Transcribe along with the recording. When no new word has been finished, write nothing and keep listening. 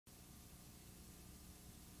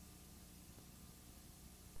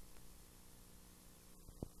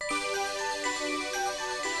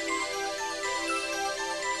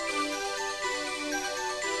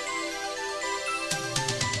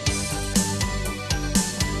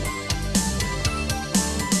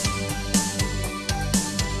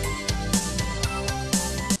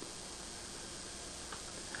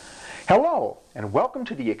Hello, and welcome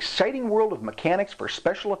to the exciting world of mechanics for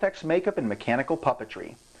special effects makeup and mechanical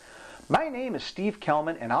puppetry. My name is Steve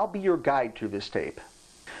Kelman, and I'll be your guide through this tape.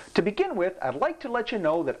 To begin with, I'd like to let you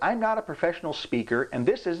know that I'm not a professional speaker, and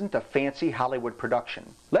this isn't a fancy Hollywood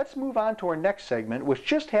production. Let's move on to our next segment, which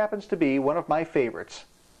just happens to be one of my favorites: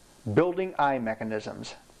 building eye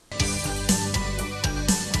mechanisms.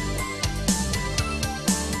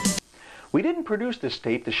 We didn't produce this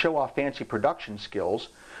tape to show off fancy production skills.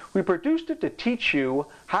 We produced it to teach you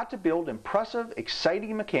how to build impressive,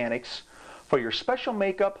 exciting mechanics for your special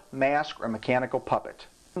makeup, mask, or mechanical puppet.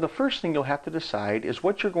 The first thing you'll have to decide is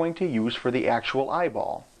what you're going to use for the actual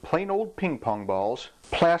eyeball. Plain old ping pong balls,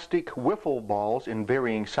 plastic wiffle balls in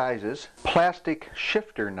varying sizes, plastic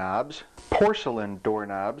shifter knobs, porcelain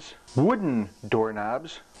doorknobs, wooden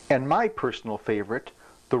doorknobs, and my personal favorite,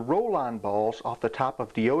 the roll-on balls off the top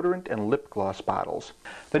of deodorant and lip gloss bottles.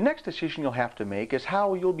 The next decision you'll have to make is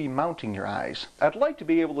how you'll be mounting your eyes. I'd like to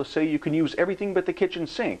be able to say you can use everything but the kitchen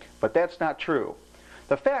sink, but that's not true.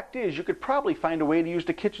 The fact is, you could probably find a way to use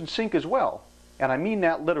the kitchen sink as well. And I mean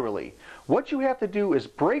that literally. What you have to do is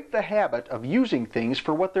break the habit of using things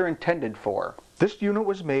for what they're intended for. This unit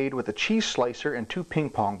was made with a cheese slicer and 2 ping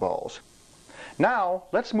pong balls. Now,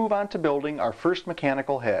 let's move on to building our first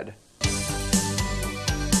mechanical head.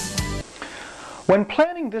 When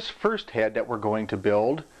planning this first head that we're going to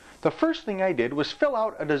build, the first thing I did was fill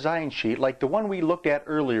out a design sheet like the one we looked at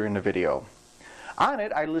earlier in the video. On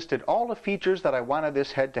it, I listed all the features that I wanted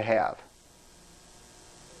this head to have.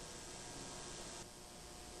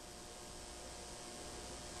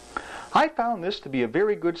 I found this to be a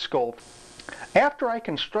very good sculpt. After I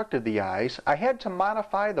constructed the eyes, I had to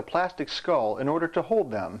modify the plastic skull in order to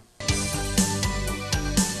hold them.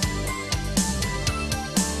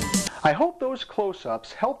 I hope those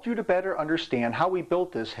close-ups helped you to better understand how we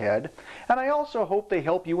built this head, and I also hope they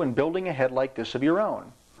help you in building a head like this of your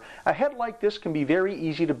own. A head like this can be very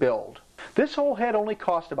easy to build. This whole head only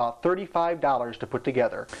cost about $35 to put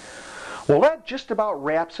together. Well, that just about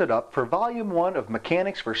wraps it up for Volume 1 of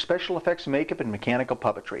Mechanics for Special Effects Makeup and Mechanical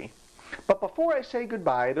Puppetry. But before I say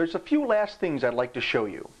goodbye, there's a few last things I'd like to show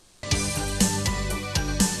you.